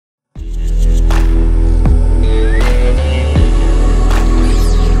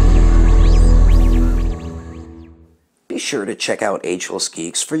sure to check out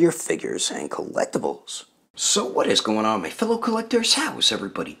Agelessgeeks for your figures and collectibles. So what is going on, my fellow collectors? How's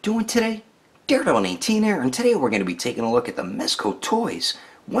everybody doing today? Daredevil19 here, and today we're going to be taking a look at the Mezco Toyz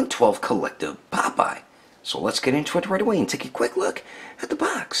 112 Collective Popeye. So let's get into it right away and take a quick look at the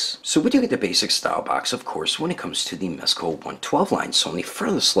box. So we do get the basic style box, of course, when it comes to the Mezco 112 line. So on the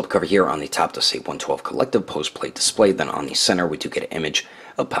front of the slipcover here, on the top does say 112 Collective post-plate display. Then on the center, we do get an image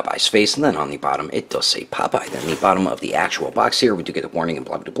of Popeye's face, and then on the bottom, it does say Popeye. Then the bottom of the actual box here, we do get the warning and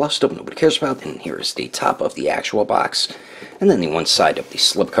blah blah blah stuff nobody cares about. And here is the top of the actual box. And then the one side of the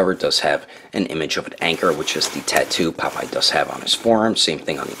slipcover does have an image of an anchor, which is the tattoo Popeye does have on his forearm. Same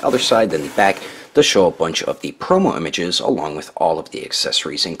thing on the other side. Then the back does show a bunch of the promo images along with all of the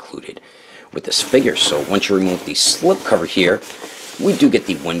accessories included with this figure. So once you remove the slipcover here, we do get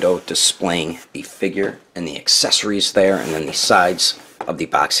the window displaying the figure and the accessories there, and then the sides of the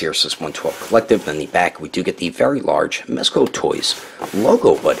box here says 112 Collective. Then the back, we do get the very large Mezco Toyz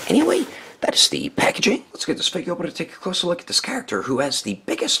logo. But anyway, that is the packaging. Let's get this figure open to take a closer look at this character who has the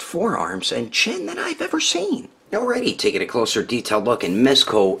biggest forearms and chin that I've ever seen. Alrighty, taking a closer detailed look, and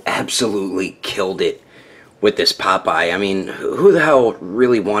Mezco absolutely killed it with this Popeye. I mean, who the hell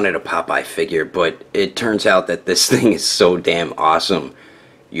really wanted a Popeye figure? But it turns out that this thing is so damn awesome.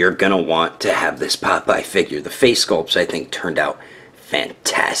 You're gonna want to have this Popeye figure. The face sculpts, I think, turned out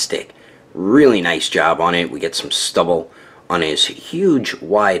fantastic. Really nice job on it. We get some stubble on his huge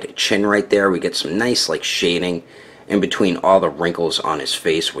wide chin right there. We get some nice like shading in between all the wrinkles on his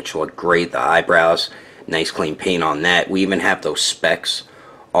face, which look great. The eyebrows, nice clean paint on that. We even have those specks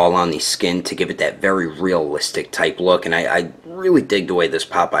all on the skin to give it that very realistic type look. And I really dig the way this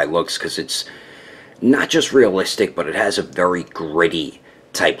Popeye looks, because it's not just realistic, but it has a very gritty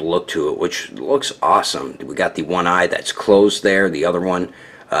type look to it, which looks awesome. We got the one eye that's closed there, the other one,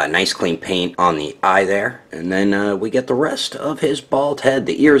 nice clean paint on the eye there, and then we get the rest of his bald head.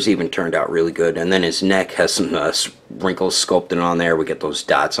 The ears even turned out really good, and then his neck has some wrinkles sculpted on there. We get those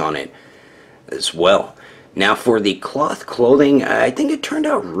dots on it as well. Now for the cloth clothing, I think it turned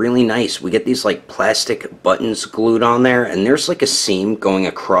out really nice. We get these like plastic buttons glued on there, and there's like a seam going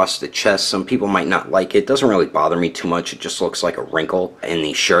across the chest. Some people might not like it. It doesn't really bother me too much. It just looks like a wrinkle in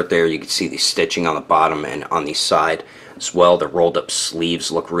the shirt there. You can see the stitching on the bottom and on the side as well. The rolled up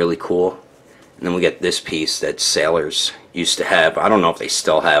sleeves look really cool. And then we get this piece that sailors used to have. I don't know if they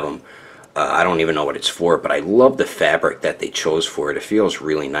still have them. I don't even know what it's for, but I love the fabric that they chose for it. It feels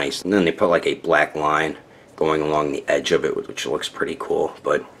really nice. And then they put like a black line going along the edge of it, which looks pretty cool.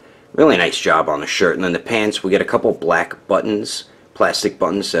 But really nice job on the shirt. And then the pants, we get a couple black buttons, plastic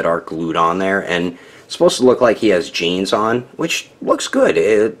buttons that are glued on there, and it's supposed to look like he has jeans on, which looks good.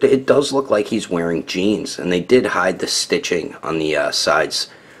 It does look like he's wearing jeans, and they did hide the stitching on the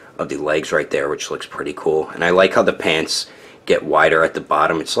sides of the legs right there, which looks pretty cool. And I like how the pants get wider at the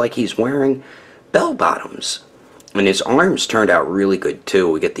bottom. It's like he's wearing bell bottoms. And his arms turned out really good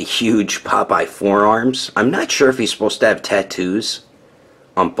too. We get the huge Popeye forearms. I'm not sure if he's supposed to have tattoos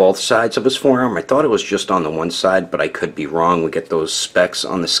on both sides of his forearm. I thought it was just on the one side, but I could be wrong. We get those specks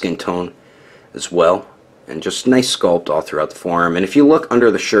on the skin tone as well. And just nice sculpt all throughout the forearm. And if you look under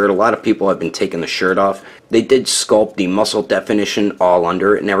the shirt, a lot of people have been taking the shirt off. They did sculpt the muscle definition all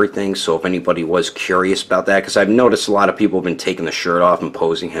under it and everything. So if anybody was curious about that, because I've noticed a lot of people have been taking the shirt off and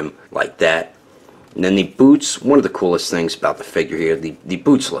posing him like that. And then the boots, one of the coolest things about the figure here, the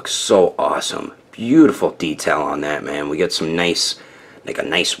boots look so awesome. Beautiful detail on that, man. We get some nice, like a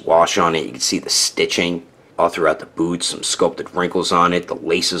nice wash on it. You can see the stitching all throughout the boots, some sculpted wrinkles on it. The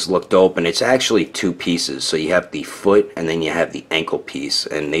laces look dope, and it's actually two pieces. So you have the foot and then you have the ankle piece,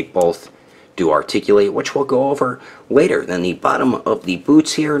 and they both do articulate, which we'll go over later. Then the bottom of the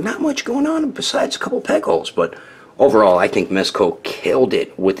boots here, not much going on besides a couple peg holes, but overall, I think Mezco killed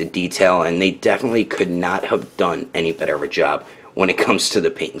it with the detail, and they definitely could not have done any better of a job when it comes to the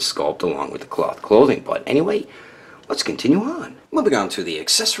paint and sculpt along with the cloth clothing. But anyway, let's continue on. Moving on to the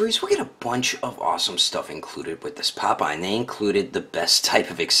accessories, we get a bunch of awesome stuff included with this Popeye, and they included the best type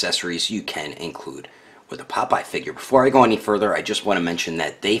of accessories you can include with a Popeye figure. Before I go any further, I just want to mention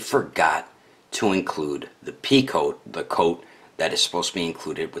that they forgot to include the pea coat, the coat that is supposed to be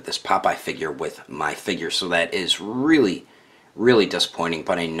included with this Popeye figure with my figure. So that is really, really disappointing,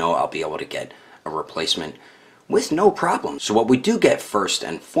 but I know I'll be able to get a replacement with no problem. So what we do get first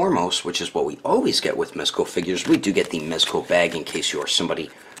and foremost, which is what we always get with Mezco figures, we do get the Mezco bag in case you are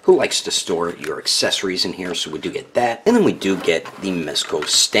somebody who likes to store your accessories in here. So we do get that. And then we do get the Mezco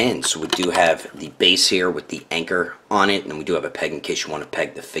stand. So we do have the base here with the anchor on it, and we do have a peg in case you want to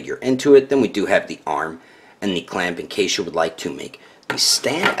peg the figure into it. Then we do have the arm and the clamp in case you would like to make the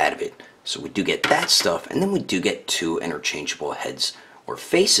stand out of it. So we do get that stuff, and then we do get 2 interchangeable heads or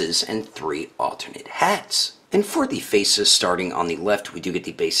faces and 3 alternate hats. And for the faces, starting on the left, we do get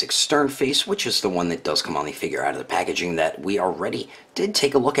the basic stern face, which is the one that does come on the figure out of the packaging that we already did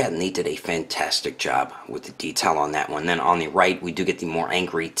take a look at, and they did a fantastic job with the detail on that one. Then on the right, we do get the more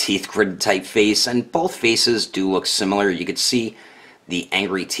angry teeth gritted type face, and both faces do look similar. You could see the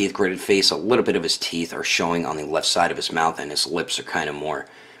angry teeth gritted face, a little bit of his teeth are showing on the left side of his mouth, and his lips are kind of more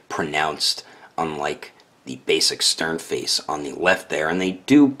pronounced, unlike the basic stern face on the left there. And they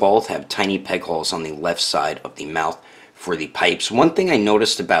do both have tiny peg holes on the left side of the mouth for the pipes. One thing I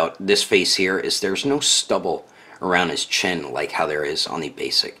noticed about this face here is there's no stubble around his chin like how there is on the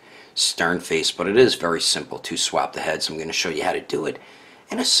basic stern face, but it is very simple to swap the heads. I'm going to show you how to do it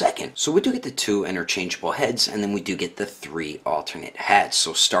in a second. So we do get the 2 interchangeable heads, and then we do get the 3 alternate hats.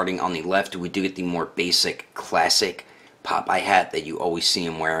 So starting on the left, we do get the more basic classic Popeye hat that you always see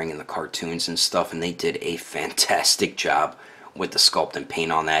him wearing in the cartoons and stuff, and they did a fantastic job with the sculpt and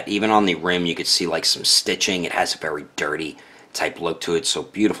paint on that. Even on the rim you could see like some stitching. It has a very dirty type look to it, so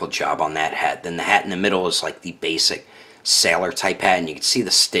beautiful job on that hat. Then the hat in the middle is like the basic sailor type hat, and you can see the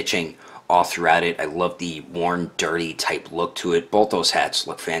stitching all throughout it. I love the worn dirty type look to it. Both those hats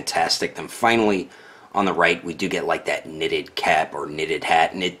look fantastic. Then finally on the right we do get like that knitted cap or knitted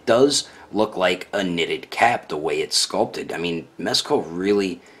hat, and it does look like a knitted cap the way it's sculpted. I mean, Mezco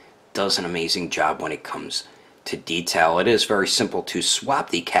really does an amazing job when it comes to detail. It is very simple to swap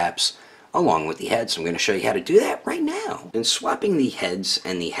the caps along with the heads. I'm going to show you how to do that right now. And swapping the heads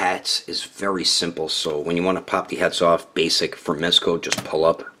and the hats is very simple. So when you want to pop the heads off, basic for Mezco, just pull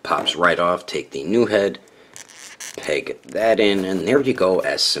up, pops right off, take the new head, peg that in, and there you go,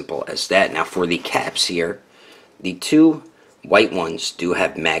 as simple as that. Now for the caps here, the 2 white ones do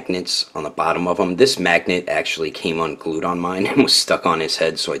have magnets on the bottom of them. This magnet actually came unglued on mine and was stuck on his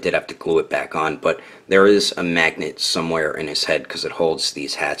head, so I did have to glue it back on, but there is a magnet somewhere in his head because it holds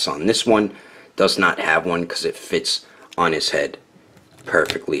these hats on. This one does not have one because it fits on his head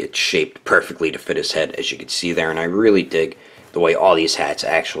perfectly. It's shaped perfectly to fit his head, as you can see there, and I really dig the way all these hats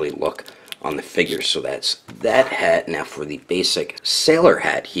actually look on the figure. So that's that hat. Now for the basic sailor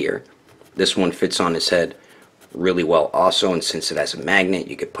hat here, this one fits on his head really well also, and since it has a magnet,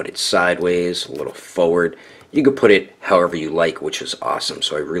 you could put it sideways, a little forward. You could put it however you like, which is awesome.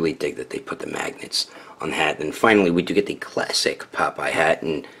 So I really dig that they put the magnets on the hat. And finally we do get the classic Popeye hat,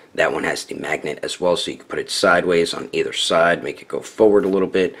 and that one has the magnet as well, so you can put it sideways on either side, make it go forward a little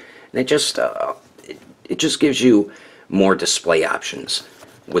bit, and it just gives you more display options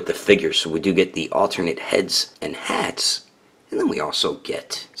with the figure. So we do get the alternate heads and hats, and then we also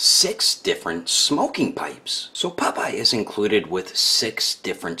get 6 different smoking pipes. So Popeye is included with 6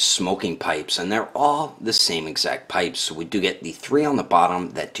 different smoking pipes, and they're all the same exact pipes. So we do get the 3 on the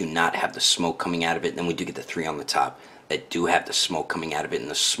bottom that do not have the smoke coming out of it, and then we do get the 3 on the top that do have the smoke coming out of it,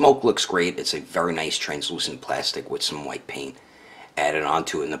 and the smoke looks great. It's a very nice translucent plastic with some white paint added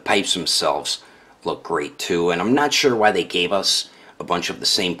onto it, and the pipes themselves look great too. And I'm not sure why they gave us a bunch of the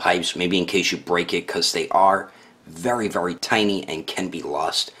same pipes, maybe in case you break it, because they are very, very tiny and can be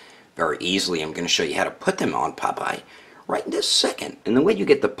lost very easily. I'm going to show you how to put them on Popeye right this second. And the way you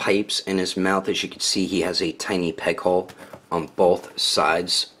get the pipes in his mouth, as you can see, he has a tiny peg hole on both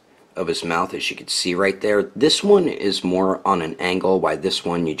sides of his mouth, as you can see right there. This one is more on an angle, while this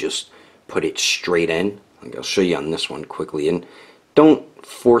one you just put it straight in. I'll show you on this one quickly, and don't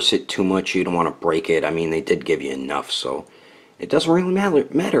force it too much. You don't want to break it. I mean, they did give you enough, so it doesn't really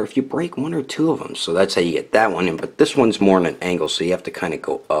matter if you break 1 or 2 of them. So that's how you get that one in. But this one's more on an angle, so you have to kind of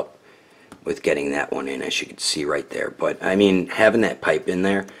go up with getting that one in, as you can see right there. But I mean, having that pipe in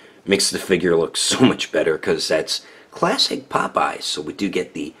there makes the figure look so much better, because that's classic Popeye. So we do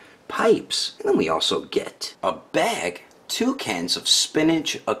get the pipes, and then we also get a bag, 2 cans of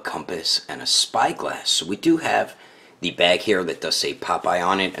spinach, a compass, and a spyglass. So we do have the bag here that does say Popeye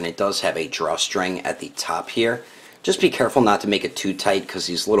on it, and it does have a drawstring at the top here. Just be careful not to make it too tight, because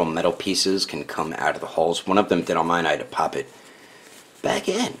these little metal pieces can come out of the holes. One of them did on mine. I had to pop it back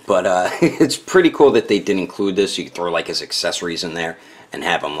in. But it's pretty cool that they did include this. You can throw like his accessories in there and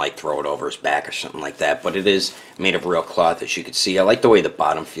have him like throw it over his back or something like that. But it is made of real cloth, as you can see. I like the way the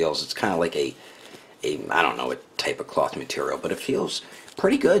bottom feels. It's kind of like a I don't know what type of cloth material, but it feels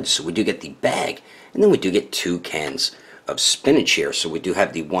pretty good. So we do get the bag, and then we do get 2 cans of spinach here. So we do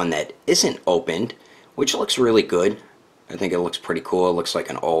have the one that isn't opened, which looks really good. I think it looks pretty cool. It looks like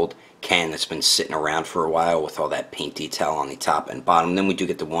an old can that's been sitting around for a while with all that paint detail on the top and bottom. Then we do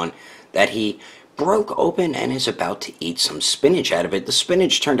get the one that he broke open and is about to eat some spinach out of it. The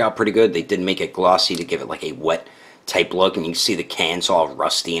spinach turned out pretty good. They did make it glossy to give it like a wet type look, and you can see the cans all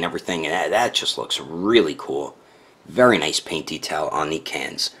rusty and everything, and that just looks really cool. Very nice paint detail on the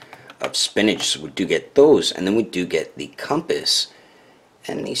cans of spinach. So we do get those, and then we do get the compass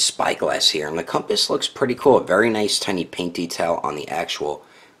and the spyglass here, and the compass looks pretty cool. Very nice tiny paint detail on the actual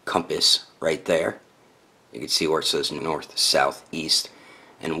compass right there. You can see where it says north, south, east,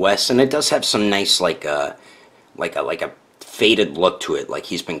 and west, and it does have some nice like a faded look to it, like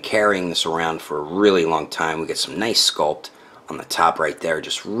he's been carrying this around for a really long time. We get some nice sculpt on the top right there.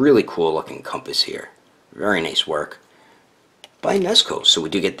 Just really cool looking compass here. Very nice work by Mezco. So we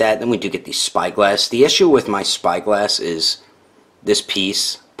do get that. Then we do get the spyglass. The issue with my spyglass is this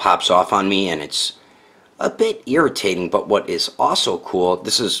piece pops off on me and it's a bit irritating, but what is also cool,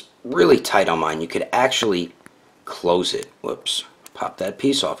 this is really tight on mine. You could actually close it. Whoops, pop that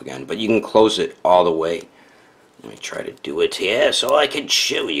piece off again, but you can close it all the way. Let me try to do it here so I can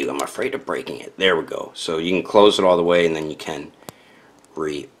show you. I'm afraid of breaking it. There we go. So you can close it all the way, and then you can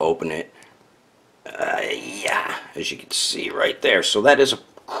reopen it. Yeah, as you can see right there. So that is a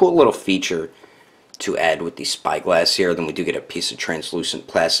cool little feature to add with the spyglass here. Then we do get a piece of translucent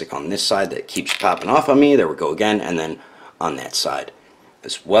plastic on this side that keeps popping off on me. There we go again. And then on that side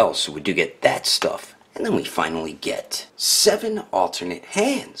as well. So we do get that stuff. And then we finally get 7 alternate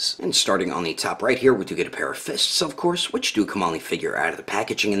hands. And starting on the top right here, we do get a pair of fists, of course, which do come on the figure out of the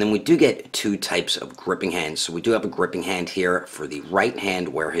packaging. And then we do get 2 types of gripping hands. So we do have a gripping hand here for the right hand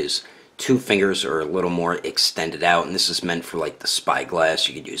where his 2 fingers are a little more extended out. And this is meant for like the spyglass.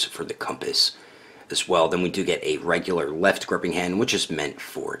 You could use it for the compass as well. Then we do get a regular left gripping hand, which is meant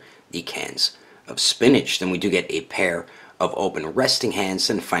for the cans of spinach. Then we do get a pair of open resting hands.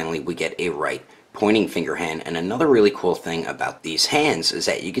 And finally, we get a right pointing finger hand. And another really cool thing about these hands is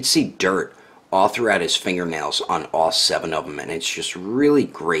that you can see dirt all throughout his fingernails on all 7 of them, and it's just really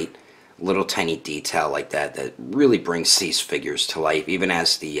great little tiny detail like that that really brings these figures to life, even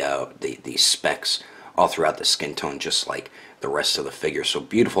as the specks all throughout the skin tone, just like the rest of the figure. So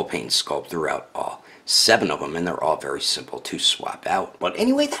beautiful paint sculpt throughout all 7 of them, and they're all very simple to swap out. But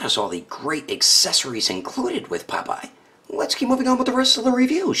anyway, that is all the great accessories included with Popeye. Let's keep moving on with the rest of the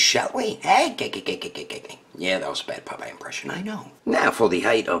review, shall we? Hey, yeah, that was a bad Popeye impression, I know. Now for the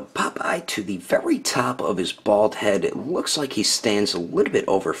height of Popeye to the very top of his bald head, it looks like he stands a little bit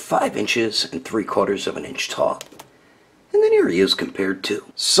over 5 inches and 3/4 of an inch tall. And then here he is compared to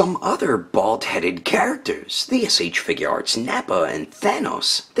some other bald-headed characters. The SH Figure Arts Nappa and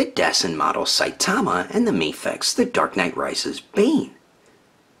Thanos, the Dasein model Saitama, and the Mafex, the Dark Knight Rises Bane.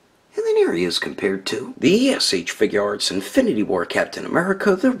 And then here he is compared to the SH Figure Arts Infinity War Captain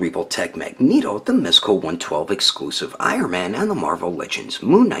America, the Revoltech Magneto, the Mezco 112 exclusive Iron Man, and the Marvel Legends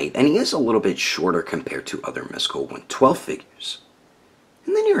Moon Knight, and he is a little bit shorter compared to other Mezco 112 figures.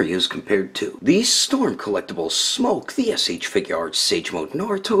 And then here he is compared to the Storm Collectibles Smoke, the SH Figure Arts Sage Mode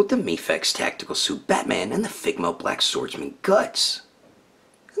Naruto, the Mafex Tactical Suit Batman, and the Figma Black Swordsman Guts.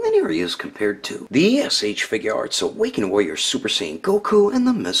 And then here he is compared to the SH Figure Arts Awakened Warrior Super Saiyan Goku and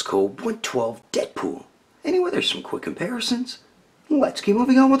the Mezco 112 Deadpool. Anyway, there's some quick comparisons. Let's keep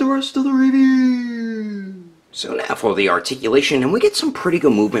moving on with the rest of the review. So now for the articulation, and we get some pretty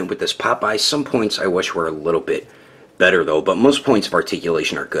good movement with this Popeye. Some points I wish were a little bit better though, but most points of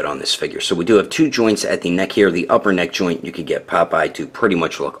articulation are good on this figure. So we do have 2 joints at the neck here. The upper neck joint, you could get Popeye to pretty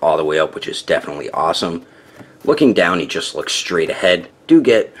much look all the way up, which is definitely awesome. Looking down, he just looks straight ahead. Do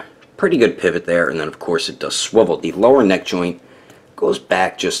get pretty good pivot there, and then of course it does swivel. The lower neck joint goes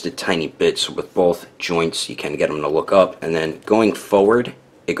back just a tiny bit, so with both joints you can get them to look up, and then going forward,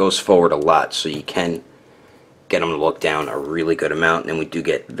 it goes forward a lot, so you can get them to look down a really good amount. And then we do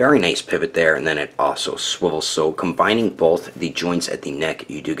get very nice pivot there, and then it also swivels. So combining both the joints at the neck,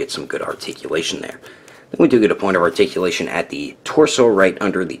 you do get some good articulation there. Then we do get a point of articulation at the torso right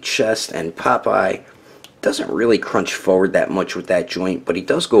under the chest, and Popeye doesn't really crunch forward that much with that joint, but he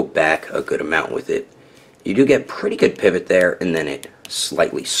does go back a good amount with it. You do get pretty good pivot there, and then it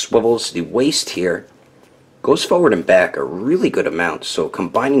slightly swivels. The waist here goes forward and back a really good amount, so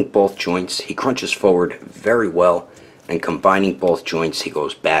combining both joints, he crunches forward very well, and combining both joints, he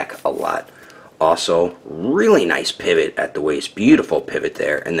goes back a lot. Also, really nice pivot at the waist, beautiful pivot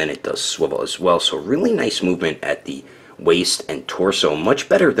there, and then it does swivel as well, so really nice movement at the waist and torso, much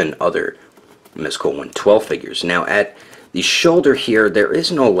better than other Mezco 112 figures. Now at the shoulder here, there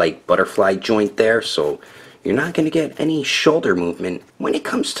is no like butterfly joint there, so you're not going to get any shoulder movement when it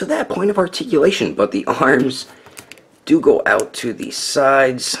comes to that point of articulation, but the arms do go out to the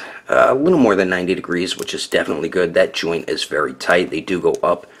sides a little more than 90 degrees, which is definitely good. That joint is very tight. They do go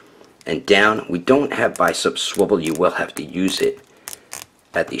up and down. We don't have bicep swivel. You will have to use it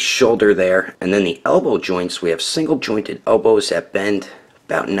at the shoulder there. And then the elbow joints, we have single jointed elbows that bend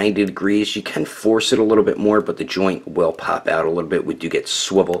about 90 degrees. You can force it a little bit more, but the joint will pop out a little bit. We do get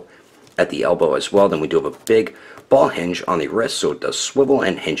swivel at the elbow as well. Then we do have a big ball hinge on the wrist, so it does swivel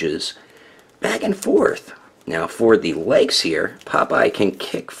and hinges back and forth. Now for the legs here, Popeye can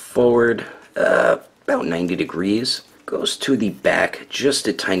kick forward about 90 degrees. Goes to the back just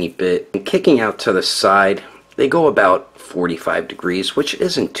a tiny bit. And kicking out to the side, they go about 45 degrees, which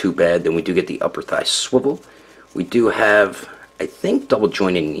isn't too bad. Then we do get the upper thigh swivel. We do have, I think, double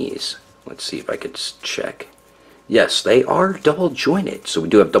jointed knees. Let's see if I could check. Yes, they are double jointed. So we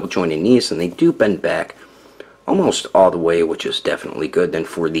do have double jointed knees, and they do bend back almost all the way, which is definitely good. Then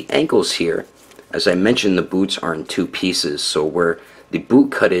for the ankles here, as I mentioned, the boots are in two pieces. So where the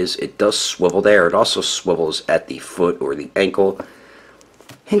boot cut is, it does swivel there. It also swivels at the foot or the ankle.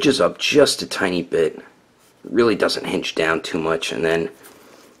 Hinges up just a tiny bit. Really doesn't hinge down too much. And then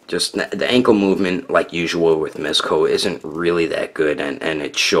just the ankle movement, like usual with Mezco, isn't really that good. And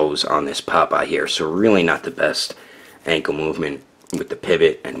it shows on this Popeye here. So really not the best ankle movement with the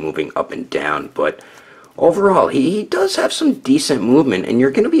pivot and moving up and down. But overall, he does have some decent movement, and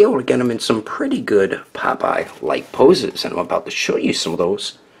you're going to be able to get him in some pretty good Popeye-like poses, and I'm about to show you some of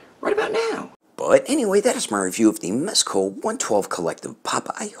those right about now. But anyway, that is my review of the Mezco 112 Collective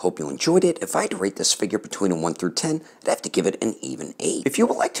Popeye. Hope you enjoyed it. If I had to rate this figure between a 1 through 10, I'd have to give it an even 8. If you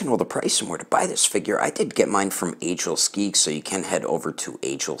would like to know the price and where to buy this figure, I did get mine from Agelessgeeks, so you can head over to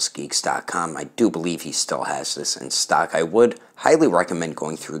Agelessgeeks.com. I do believe he still has this in stock. I would highly recommend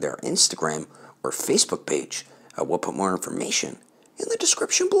going through their Instagram or Facebook page. I will put more information in the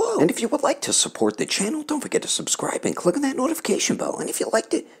description below. And if you would like to support the channel, don't forget to subscribe and click on that notification bell. And if you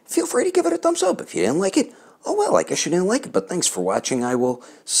liked it, feel free to give it a thumbs up. If you didn't like it, oh well, I guess you didn't like it. But thanks for watching. I will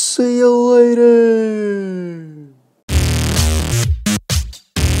see you later.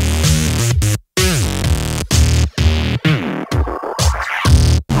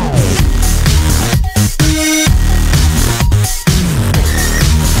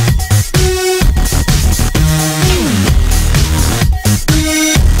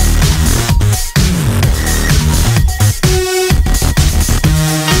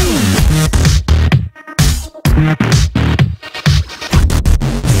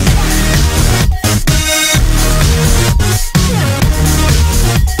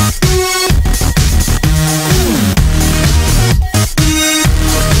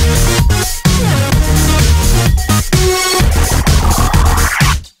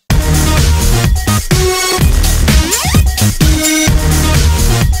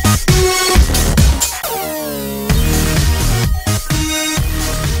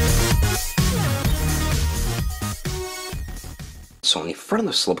 So on the front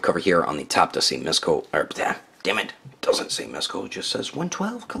of the slipcover here on the top does say Mezco, or damn it, doesn't say Mezco, it just says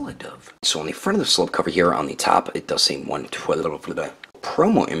 112 Collective. So on the front of the slipcover here on the top, it does say 112 for the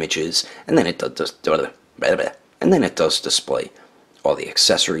promo images, and then it does display all the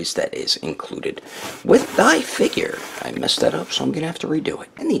accessories that is included with thy figure. I messed that up, so I'm gonna have to redo it.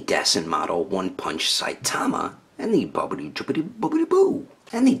 And the Dasen model One Punch Saitama, and the Bubbity Chubbity Bubbity Boo.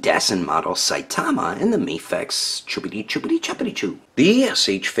 And the Dasen model Saitama and the Mafex Chubbity Chubbity Chubbity Choo. The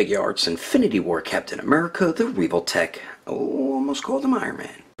SH Figure Arts Infinity War Captain America, the Regal Tech, almost called him Iron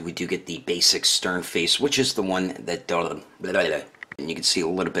Man. We do get the basic stern face, which is the one that, and you can see a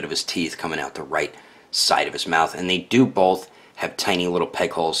little bit of his teeth coming out the right side of his mouth, and they do both have tiny little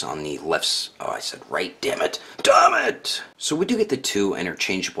peg holes on the left, oh I said right, damn it. So we do get the two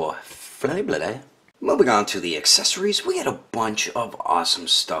interchangeable, moving on to the accessories, we get a bunch of awesome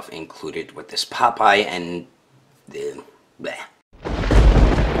stuff included with this Popeye, and